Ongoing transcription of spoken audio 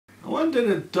wanted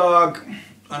to talk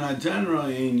on a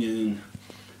general union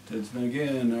that's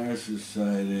again in our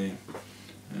society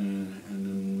and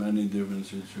in many different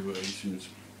situations.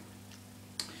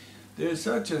 There's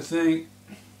such a thing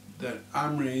that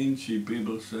Amri Inchi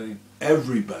people say,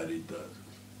 everybody does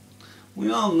it. We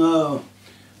all know,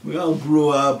 we all grew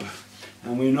up,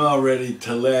 and we know already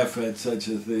to laugh at such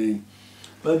a thing.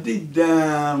 But deep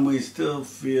down, we still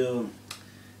feel,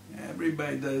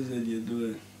 everybody does it, you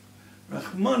do it.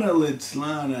 Rachmana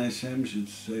litzlan, Hashem should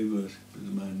save us,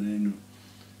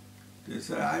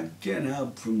 I can't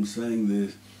help from saying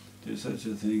this. There's such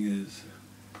a thing as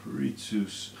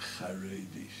Pritzus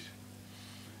Charedis.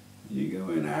 You go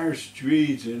in our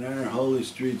streets, in our holy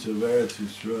streets of Eretz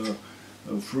Yisrael,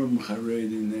 from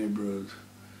Haredi neighborhoods,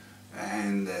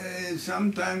 and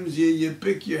sometimes you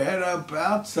pick your head up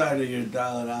outside of your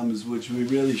Dalet Amos, which we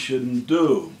really shouldn't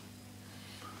do.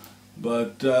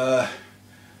 But,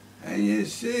 and you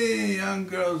see young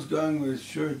girls going with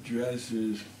short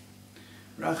dresses,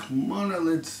 Rachmana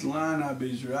litzlan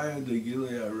abizraya de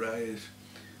gilei arayis.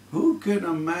 Who can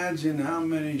imagine how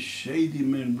many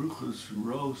shadim and bruchos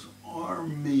rose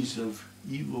armies of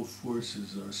evil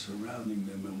forces are surrounding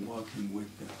them and walking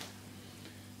with them?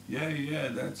 Yeah,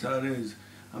 that's how it is.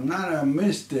 I'm not a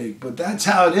mystic, but that's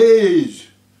how it is.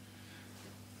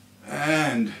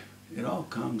 And it all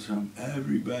comes from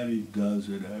everybody does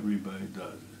it, everybody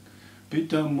does it.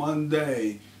 Pitam one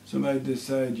day, somebody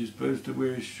decides you're supposed to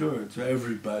wear shorts,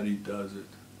 everybody does it.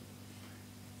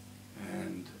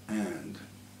 And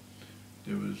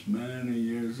there was many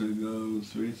years ago,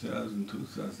 3,000,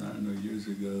 2,000, I don't know, years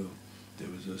ago, there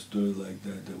was a story like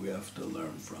that we have to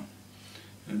learn from.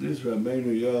 And this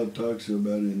Vayoel talks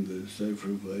about in the Sefer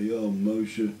Vayoel,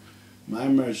 Moshe,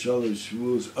 Maimar Shalosh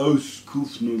Shvuos, Os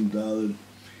Kufnun Daled.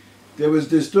 There was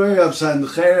the story of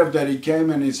Sancheiriv that he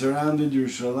came and he surrounded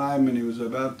Yerushalayim and he was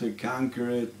about to conquer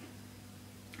it.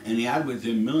 And he had with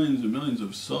him millions and millions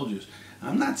of soldiers.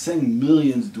 I'm not saying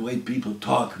millions the way people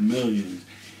talk millions.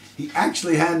 He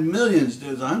actually had millions.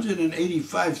 There's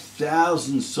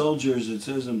 185,000 soldiers, it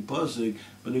says in Pasuk,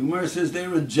 but the Gemara says they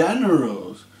were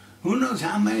generals. Who knows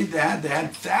how many they had? They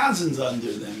had thousands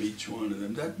under them, each one of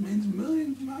them. That means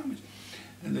millions, mamish.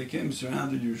 And they came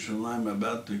surrounded Yerushalayim,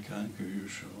 about to conquer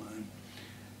Yerushalayim.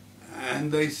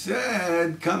 And they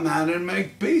said, come out and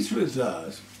make peace with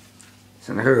us.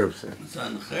 Sancheiriv said.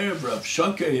 Sancheiriv, Rav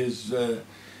Shokeh,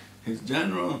 his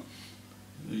general,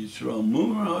 Yisrael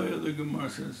Mumar, the Gemara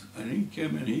says, and he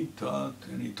came and he talked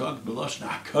B'lashon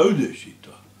HaKodesh, he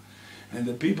talked. And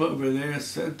the people over there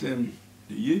said to him,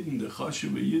 the Yidden, the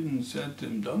Choshev Yidden said to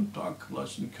him, don't talk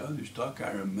Lashon Kodesh, talk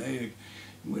Aramaic.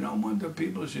 We don't want the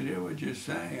people should hear what you're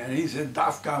saying. And he said,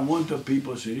 Dafka, I want the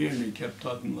people should hear. And he kept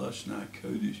talking Lashon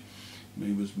HaKodesh.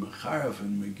 He was Mecharef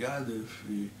and Megadef.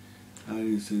 How do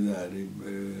you say that? He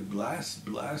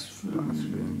blasphemed.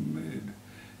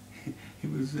 He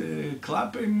was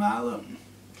Klape Malam.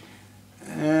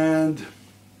 And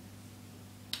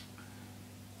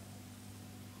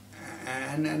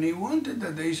he wanted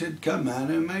that they should come out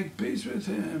and make peace with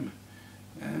him.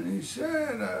 And he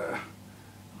said,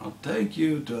 I'll take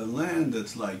you to a land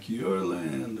that's like your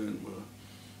land, and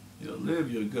you'll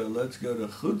live, you'll go, let's go to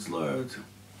Chutzlards.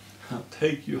 I'll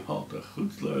take you all to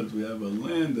Chutzlards. We have a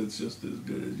land that's just as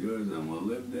good as yours, and we'll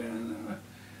live there, and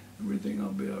everything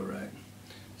will be all right.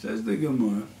 Says the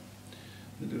Gemara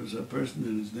that there was a person,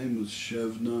 and his name was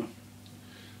Shevna,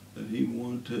 that he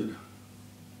wanted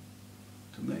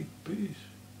to make peace.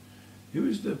 He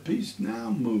was the Peace Now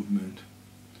movement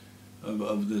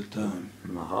of the time.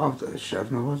 No,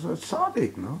 Shevna was a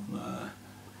tzaddik, no?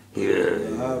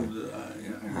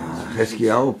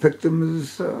 Heskiyahu picked him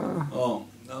as... Oh,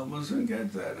 I wasn't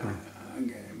get that.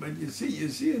 Okay. But you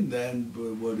see in that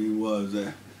what he was.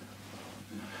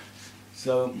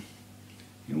 So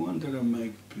he wanted to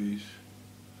make peace.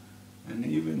 And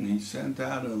even he sent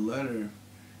out a letter.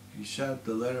 He shot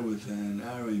the letter with an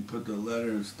arrow. He put the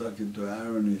letter, stuck it to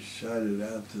arrow, and he shot it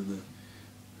out to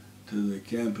the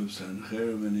camp of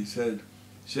Sancheiriv, and he said,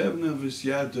 Shevna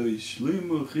v'syato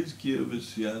ishlimu, Chizkiya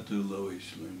v'syato lo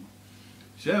ishlimu.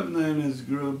 Shevna and his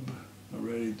group are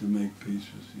ready to make peace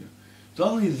with you. It's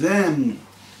only them,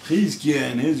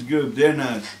 Chizkiya and his group, they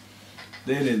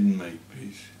didn't make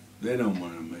peace. They don't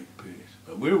want to make peace.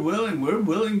 But we're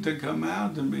willing to come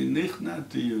out and be nichnat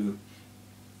to you.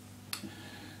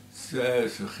 So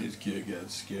Chizkiya got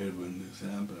scared when this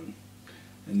happened.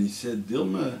 And he said,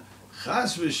 Dilma,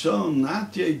 Chas v'sholom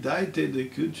natye daite de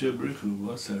kudsha brichu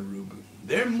vasaruba.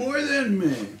 They're more than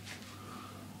me.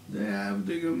 They have,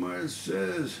 the Gemara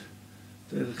says,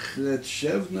 that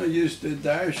Shevna used to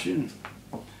darshan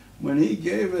when he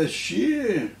gave a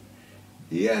shir.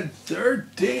 He had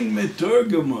 13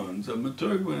 meturgamons. A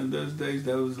meturgamon in those days,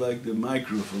 that was like the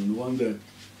microphone, the one that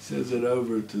says it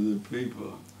over to the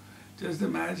people. Just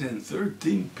imagine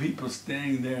 13 people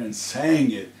standing there and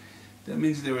saying it. That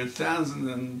means there were thousands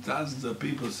and thousands of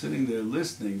people sitting there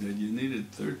listening, that you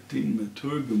needed 13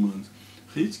 meturgamons.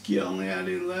 Chizkiah only had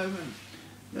 11.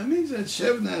 That means that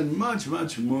Shevna had much,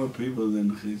 much more people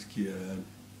than Chizkiah had.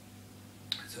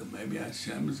 So maybe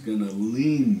Hashem is going to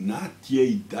lean, not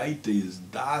Yedaite, his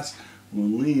das will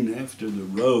lean after the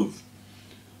Rov.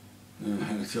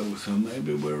 So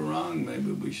maybe we're wrong.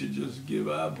 Maybe we should just give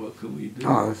up. What could we do?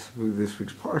 Oh, that's this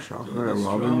week's Parsha.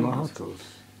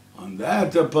 On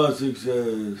that, the pasuk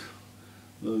says,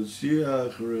 "Lo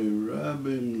shiach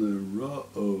rabim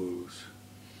leroos."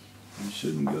 You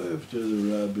shouldn't go after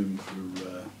the rabbim for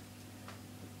Ra.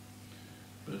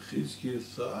 But Chizkiah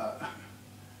thought,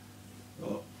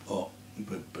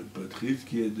 but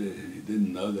Chizkiah he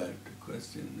didn't know that. The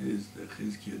question is that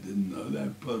Chizkiah didn't know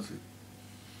that pasuk.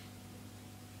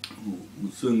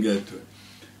 We'll soon get to it.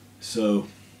 So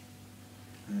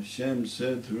Hashem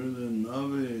said through the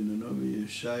Navi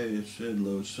Yeshaya said,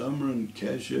 "Lo samran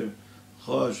kesher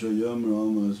chosh yomer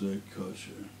almaz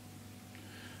kosher."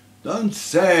 Don't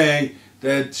say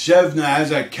that Shevna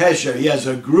has a kesher, he has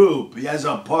a group, he has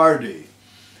a party.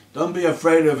 Don't be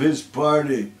afraid of his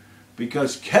party,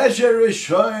 because kesher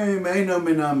rishoyim eino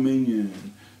min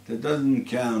haminyan. That doesn't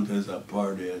count as a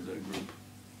party, as a group.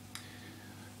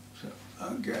 So,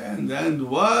 okay, and then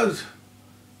was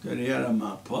that he had a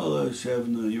mapala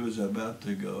Shevna, he was about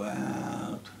to go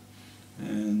out,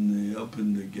 and he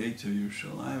opened the gates of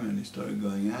Yerushalayim, and he started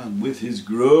going out with his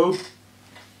group,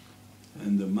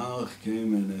 and the Malach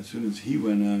came, and as soon as he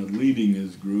went out leading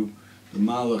his group, the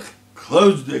Malach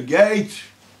closed the gate,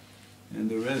 and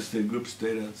the rest of the group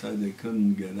stayed outside, they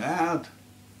couldn't get out,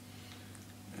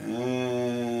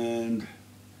 and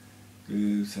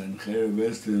the Sancheir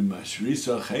asked him,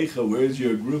 Mashrisa Checha, where's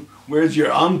your group, where's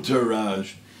your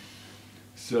entourage?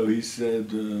 So he said,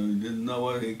 didn't know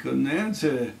what, he couldn't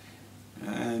answer.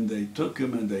 And they took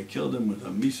him and they killed him with a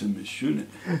misa mishuneh.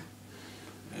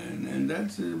 And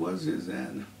that was his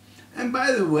end. And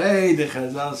by the way, the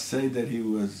Chazal say that he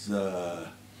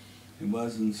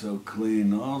wasn't so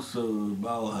clean. Also,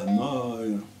 Baal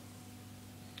Hanoi,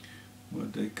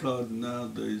 what they call it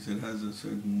nowadays, it has a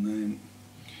certain name.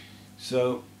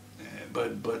 So,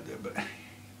 but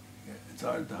it's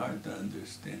hard to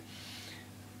understand.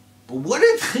 But what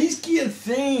did Chizkiah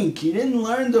think? He didn't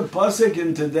learn the pasuk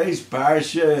in today's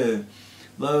Parsha.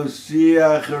 Lo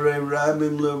siach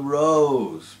rabim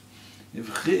leroos. If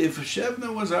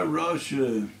Shevna was a Rosh,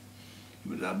 he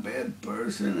was a bad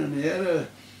person, and he had a...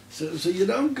 So you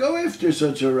don't go after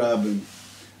such a rabbin.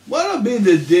 What'll be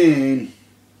the din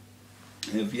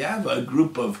if you have a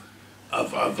group of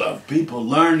people,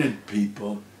 learned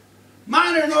people,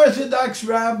 modern Orthodox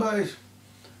rabbis,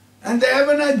 and they have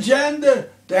an agenda?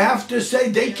 They have to say,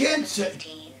 they can't say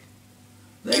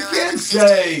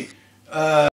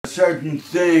certain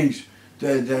things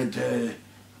that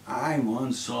I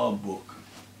once saw a book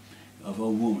of a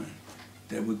woman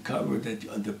that would cover, that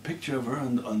the picture of her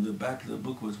on the back of the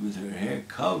book was with her hair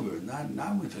covered,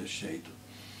 not with her sheitel.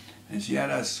 And she had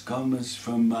askamas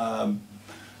from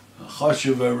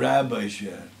Choshev rabbi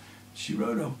she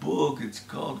wrote a book, it's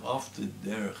called Off the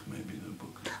Derech, maybe the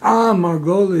book.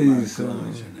 Margoli's. Her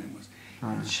name was.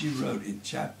 And she wrote in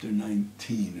chapter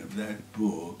 19 of that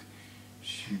book,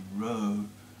 she wrote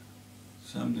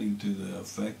something to the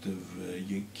effect of,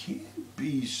 you can't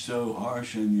be so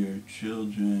harsh on your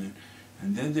children,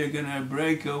 and then they're going to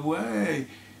break away.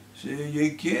 So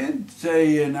you can't say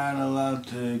you're not allowed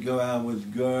to go out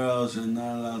with girls and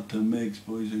not allowed to mix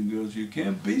boys and girls. You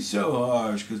can't be so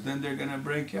harsh, because then they're going to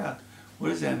break out. What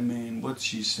does that mean? What's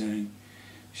she saying?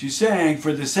 She's saying,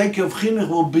 for the sake of chinuch,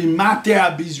 will be mater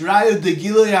abizrayu de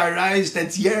gilui harayis,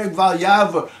 that's yerek val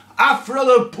yavar, afra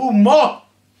le pumo.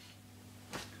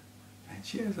 And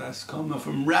she has askama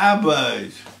from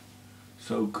rabbis,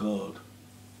 so-called.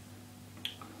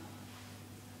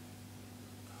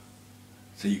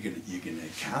 So you can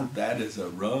count that as a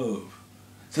rov.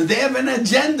 So they have an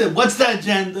agenda. What's the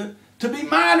agenda? To be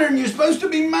modern. You're supposed to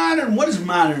be modern. What does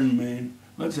modern mean?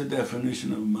 What's the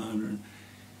definition of modern?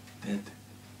 That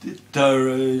the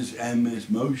Torah is emes,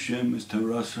 Moshe is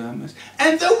Torah emes,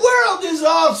 and the world is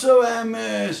also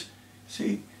emes.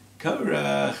 See,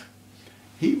 Korach,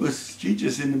 he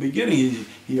just in the beginning,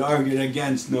 he argued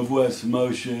against Nevuas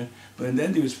Moshe, but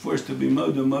then he was forced to be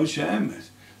Moda Moshe emes.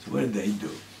 So what did they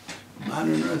do?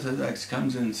 Modern Orthodox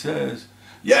comes and says,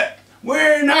 yeah,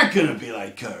 we're not going to be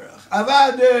like Korach.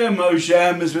 Avada Moshe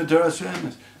emes v'Torah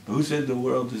emes. But who said the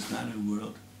world is not a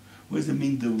world? What does it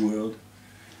mean, the world?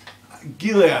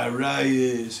 Gilei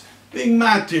Arayis, being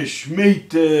matir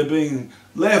shmita, being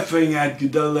laughing at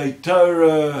Gedolei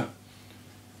Torah,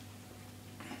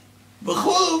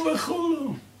 v'chulu,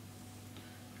 v'chulu.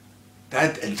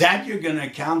 That you're going to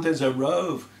count as a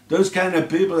rov. Those kind of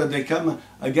people that they come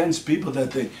against people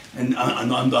that they, and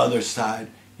on the other side,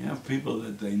 you have people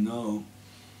that they know.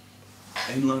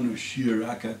 Ein lanu shir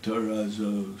rak haTorah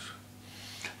azos.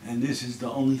 And this is the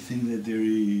only thing that there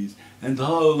is. And the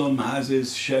whole olam hazeh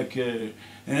is sheker.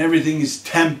 And everything is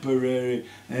temporary.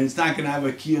 And it's not going to have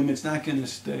a kiyum. It's not going to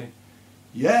stay.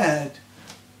 Yet,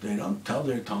 they don't tell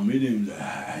their talmidim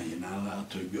that you're not allowed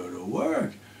to go to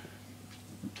work.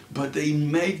 But they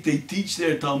teach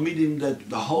their talmidim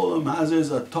that the whole olam hazeh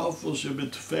is a tofel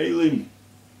shebetfeilim.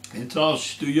 It's all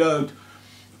shtuyot,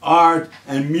 art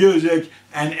and music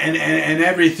and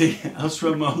everything else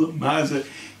from olam hazeh.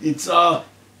 It's all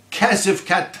kesef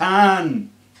katan,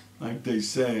 like they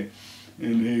say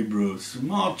in Hebrew.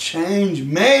 Small change,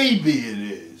 maybe it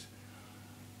is.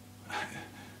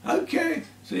 Okay,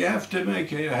 so you have to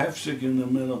make a hefsek in the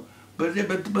middle. But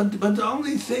the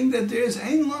only thing that there is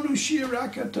ein lanu shir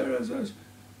rak haTorah azos.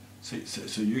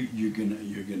 So you're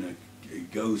gonna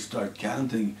go start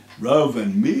counting rov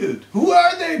and miut. Who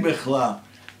are they, bichlal?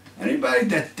 Anybody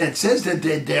that says that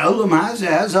the olam hazeh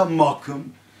has a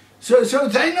mokum. So it's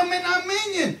eino min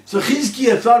haminyan. So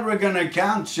Chizkiah thought we're gonna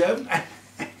count shevna.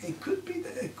 It could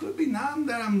be now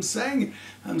that I'm saying it.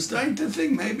 I'm starting to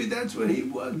think maybe that's what he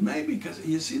was. Maybe because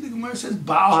you see the Gemara says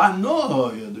Baal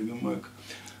Hanoah. The Gemara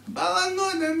Baal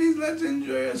Hanoah, that means let's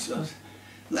enjoy ourselves.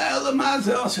 Olam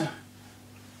hazeh also.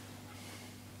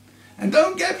 And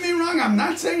don't get me wrong, I'm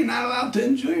not saying you're not allowed to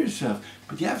enjoy yourself,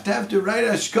 but you have to write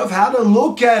a shkaf, how to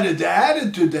look at it, the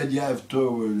attitude that you have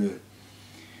toward it.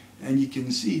 And you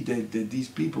can see that these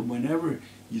people, whenever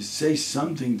you say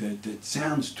something that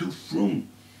sounds too frum,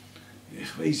 in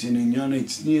these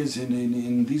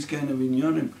kind of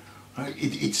inyanim,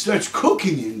 it starts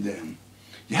cooking in them.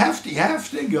 You have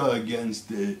to go against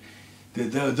those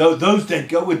that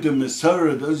go with the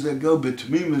Masorah, those that go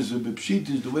betmimas or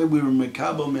bepshitas, the way we were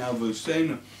mekabel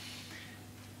me'avoseinu.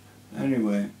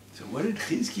 Anyway, so what did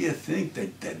Chizkiah think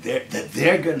that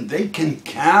they can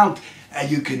count, and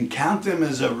you can count them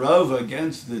as a rov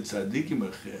against the tzaddikim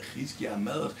or Chizkiah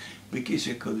Melech?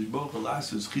 B'kish HaKadosh Baruch Hu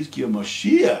lasos Chizkiah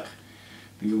Mashiach.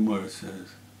 The Gemara says,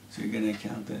 so you're going to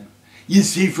count them. You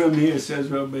see from here, says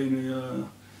Rabbeinu,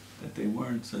 that they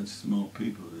weren't such small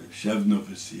people. Shevna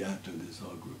v'siyato, this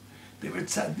whole group. They were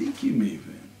tzaddikim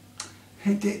even.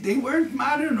 They weren't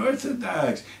modern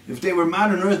Orthodox. If they were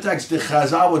modern Orthodox, the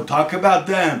Chazal would talk about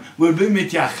them. Would be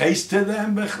mityaches to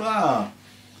them, b'chlal.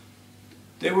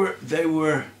 They were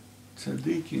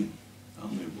tzaddikim.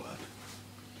 Only what?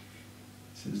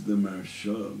 Says the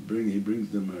Marsha. He brings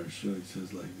the Marsha. He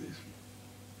says like this.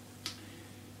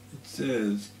 It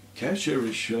says, Kasher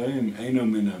Rishayim Eino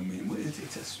Min Amin.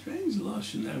 It's a strange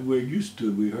lashon that we're used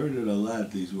to. We heard it a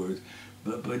lot, these words.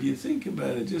 But you think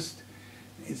about it, just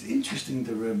it's interesting.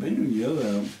 The Rabbeinu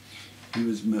Yoel, he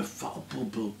was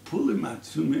mefalpul pulim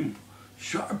atzumim,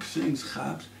 sharp things,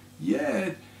 chabs.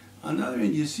 Yet, on the other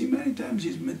hand, you see many times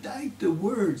he's medayik the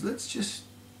words. Let's just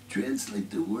translate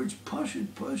the words.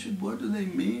 Pashut. What do they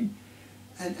mean?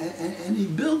 And he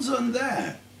builds on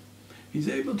that. He's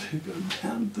able to go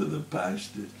down to the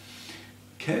pashtus.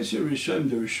 Kesher Rishayim,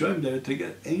 the Rishayim there to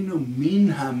get Eino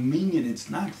Min HaMinyan. It's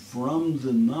not from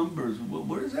the numbers. Well,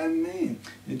 what does that mean?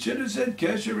 It should have said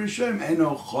Kesher Rishayim,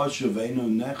 Eino Choshev, Eino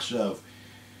Nechshav,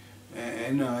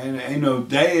 Eino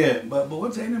Deya. But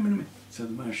what's Eino Min HaMinyan? So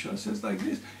the Marsha says like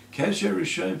this, Kesher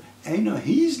Rishayim, Eino,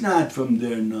 he's not from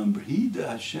their number. The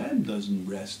Hashem doesn't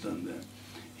rest on them.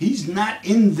 He's not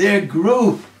in their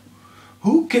group.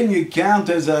 Who can you count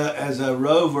as a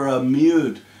rov or a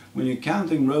miut? When you're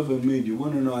counting rov and miut, you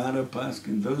want to know how to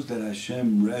paskin those that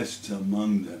Hashem rests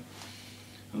among them.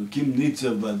 Kim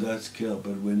nitzav badas kel,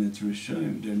 but when it's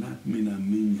rishayim, they're not min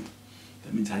minyan.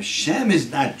 That means Hashem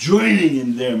is not joining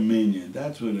in their minyan.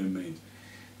 That's what it means.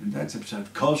 And that's a pshat.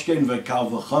 Kolshkein v'kal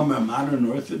v'chomer, modern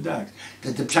Orthodox.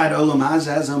 That the pshat olam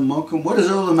hazeh has a mokum. What does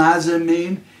olam hazeh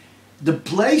mean? The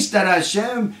place that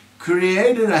Hashem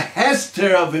created a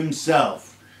hester of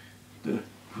himself.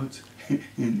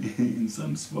 In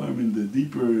some form, in the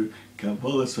deeper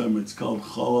Kabbalah form, it's called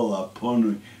Cholol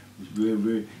Aponu.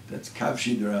 That's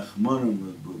Kavshi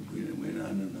Derachmanu. I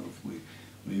don't know if we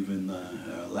even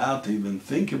are allowed to even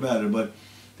think about it, but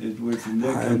we're from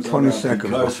there. In 20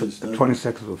 seconds, 20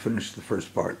 seconds we'll finish the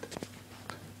first part.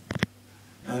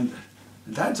 And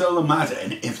that's olam hazeh.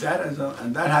 And if that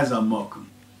has a mokum.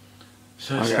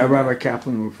 Okay, Rabbi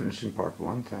Caplan, we're finishing part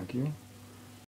 1. Thank you.